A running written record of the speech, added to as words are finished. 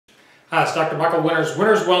Hi, it's Dr. Michael Winters,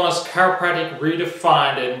 Winters Wellness Chiropractic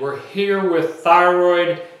Redefined, and we're here with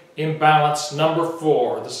thyroid imbalance number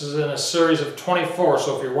 4. This is in a series of 24,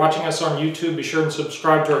 so if you're watching us on YouTube, be sure and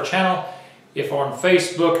subscribe to our channel. If on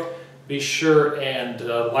Facebook, be sure and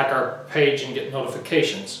like our page and get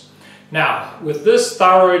notifications. Now, with this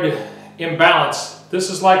thyroid imbalance, this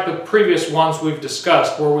is like the previous ones we've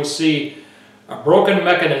discussed, where we see a broken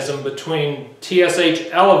mechanism between TSH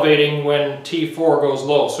elevating when T4 goes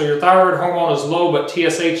low. So your thyroid hormone is low, but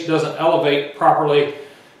TSH doesn't elevate properly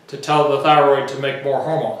to tell the thyroid to make more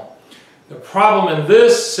hormone. The problem in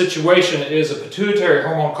this situation is a pituitary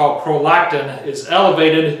hormone called prolactin is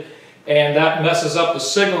elevated, and that messes up the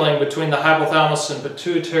signaling between the hypothalamus and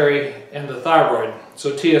pituitary and the thyroid.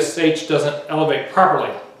 So TSH doesn't elevate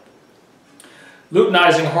properly.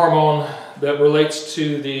 Luteinizing hormone that relates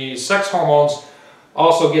to the sex hormones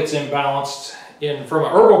also gets imbalanced. From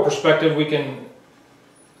an herbal perspective, we can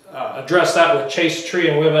address that with chaste tree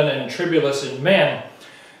in women and tribulus in men.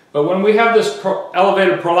 But when we have this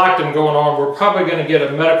elevated prolactin going on, we're probably going to get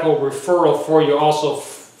a medical referral for you also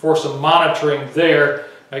for some monitoring there.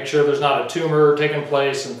 Make sure there's not a tumor taking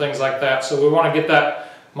place and things like that. So we want to get that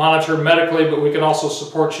monitored medically, but we can also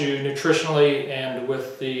support you nutritionally and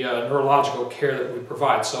with the neurological care that we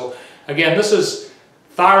provide. So again, this is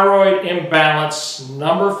thyroid imbalance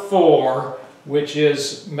number 4, which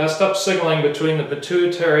is messed up signaling between the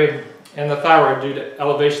pituitary and the thyroid due to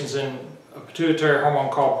elevations in a pituitary hormone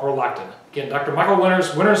called prolactin. Again, Dr. Michael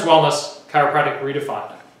Winters, Winters Wellness, Chiropractic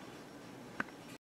Redefined.